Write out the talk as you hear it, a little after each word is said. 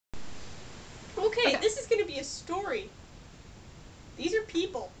Okay, this is gonna be a story. These are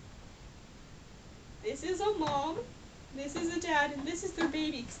people. This is a mom, this is a dad, and this is their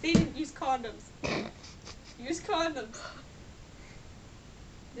baby, because they didn't use condoms. Use condoms.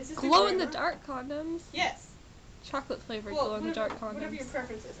 This is Glow-in-the-dark condoms? Yes. Chocolate flavored glow-in-the-dark condoms. Whatever your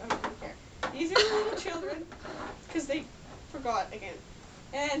preference is, I don't really care. These are the little children, because they forgot again.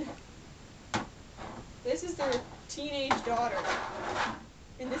 And this is their teenage daughter.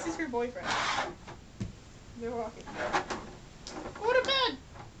 And this is her boyfriend. They're walking. Go to bed!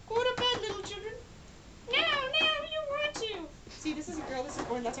 Go to bed, little children! No, you want to! See, this is a girl, this is a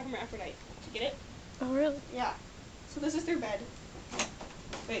boy, and that's a hermaphrodite. Did you get it? Oh, really? Yeah. So this is their bed.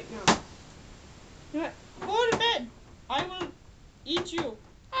 Wait, no. You know what? Go to bed! I will eat you.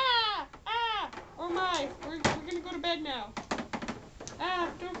 Ah! Oh my! We're gonna go to bed now. Ah!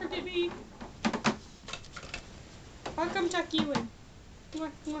 Don't forget me. I'll come tuck you in.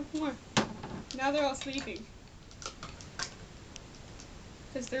 Mwah. Now they're all sleeping.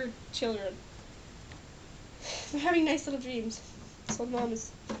 Because they're children. They're having nice little dreams. So mom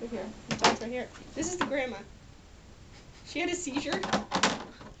is right here. Dad's right here. This is the grandma. She had a seizure.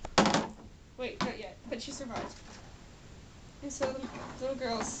 Wait, not yet. But she survived. And so the little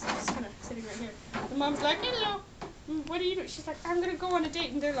girl's just kind of sitting right here. The mom's like, hello. What are you doing? She's like, I'm going to go on a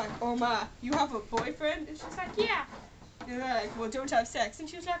date. And they're like, oh ma, you have a boyfriend? And she's like, yeah. And they're like, well, don't have sex. And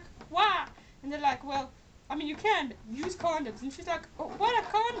she was like, why? And they're like, well, I mean, you can, but use condoms. And she's like, oh, what are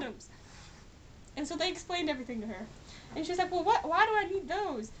condoms? And so they explained everything to her. And she's like, well, why do I need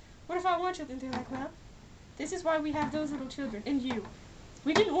those? What if I want children? And they're like, well, this is why we have those little children. And you.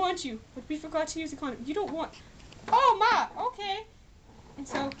 We didn't want you, but we forgot to use a condom. You don't want... Oh, ma, okay. And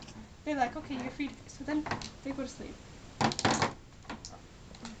so they're like, okay, you're free to... So then they go to sleep.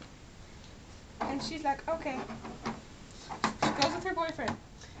 And she's like, okay. She goes with her boyfriend.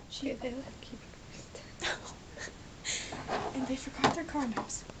 They like keep it. And they forgot their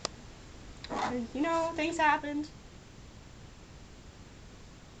condoms. And, you know, things happened.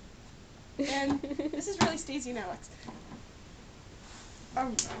 And this is really Stacey and Alex.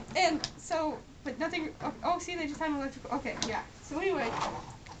 And so, but nothing, oh, see, they just had an electrical, okay, yeah. So anyway.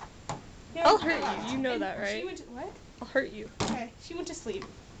 Yeah, I'll hurt you, you know that, right? She went to, what? I'll hurt you. Okay, she went to sleep.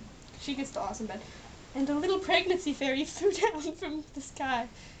 She gets the awesome bed. And a little pregnancy fairy flew down from the sky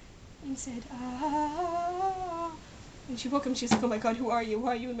and said, ah. And she woke him, she's like, oh my god, who are you? Who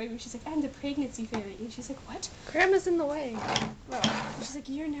are you? And my room, she's like, I'm the pregnancy fairy. And she's like, what? Grandma's in the way. Well, she's like,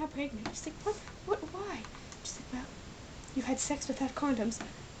 you're now pregnant. She's like, what, why? She's like, well, you had sex without condoms.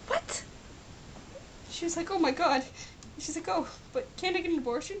 What? She was like, oh my god. She's like, oh, but can't I get an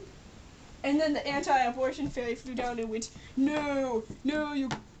abortion? And then the anti-abortion fairy flew down and went, no, you...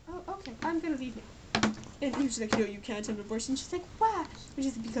 Oh, okay, I'm gonna leave now. And he was like, no, you can't have an abortion. She's like, why? And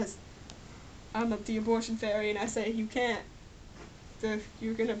she's like, because I'm not the abortion fairy and I say you can't.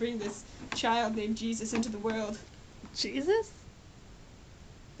 You're gonna bring this child named Jesus into the world. Jesus?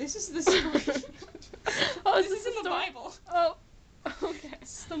 This is the story. Oh, this is in the Bible. Oh, okay.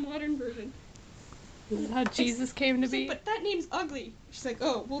 This is the modern version. This is how Jesus came to be. Like, but that name's ugly. She's like,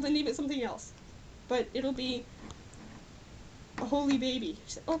 oh, well then name it something else. But it'll be a holy baby.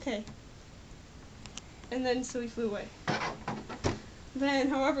 She's like, okay. And then so he flew away. Then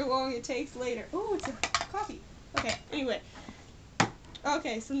however long it takes later. Oh, it's a coffee. Okay, anyway.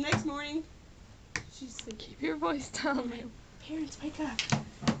 Okay, so the next morning, she's like, keep your voice down. My parents wake up.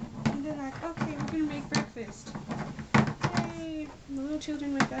 And they're like, okay, we're gonna make breakfast. Yay! And the little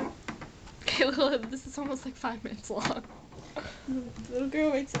children wake up. Okay, Lila, this is almost like 5 minutes long. The little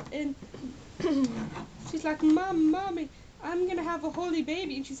girl wakes up and she's like, Mommy, I'm gonna have a holy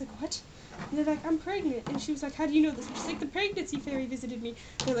baby. And she's like, what? And they're like, I'm pregnant. And she was like, how do you know this? And she's like, the pregnancy fairy visited me.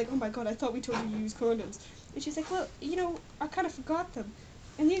 And they're like, oh my god, I thought we told you to use condoms. And she's like, well, you know, I kind of forgot them.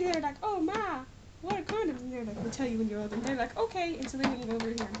 And then they're like, oh ma, what are condoms? And they're like, we'll tell you when you're older. And they're like, okay. And so they went over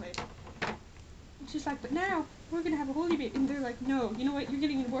here and played. And she's like, but now we're gonna have a holy baby. And they're like, no, you know what, you're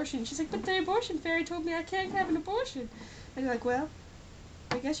getting an abortion. And she's like, but the abortion fairy told me I can't have an abortion. And they're like, well,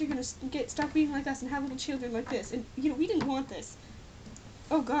 I guess you're gonna stop being like us and have little children like this. And you know, we didn't want this.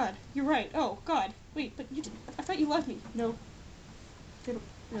 Oh god, you're right. Oh god, wait, but I thought you loved me. No, they don't.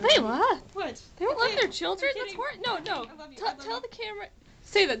 No, Wait, what? What? They don't love their children? I'm That's kidding. horrible. No, no. I love you. I love Tell you. the camera.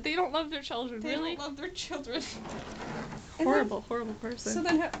 Say that they don't love their children. They really? don't love their children. Horrible, horrible person. So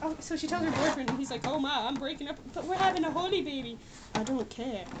then, so she tells her boyfriend, and he's like, "Oh ma, I'm breaking up, but we're having a holy baby." I don't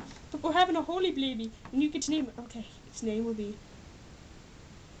care, but we're having a holy baby, and you get to name it. Okay, its name will be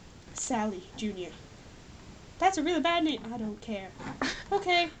Sally Jr. That's a really bad name. I don't care.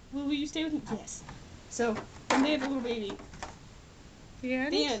 Okay, will you stay with me? Yes. So, and they have a little baby. The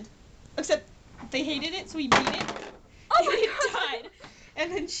end? The end. Except They hated it, so he beat it. Oh my and God. it died.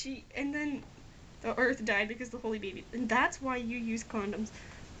 And then the earth died because of the holy baby. And that's why you use condoms.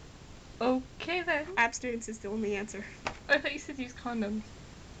 Okay then. Abstinence is the only answer. I thought you said use condoms.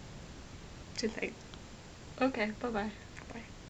 Tonight. Okay, bye-bye.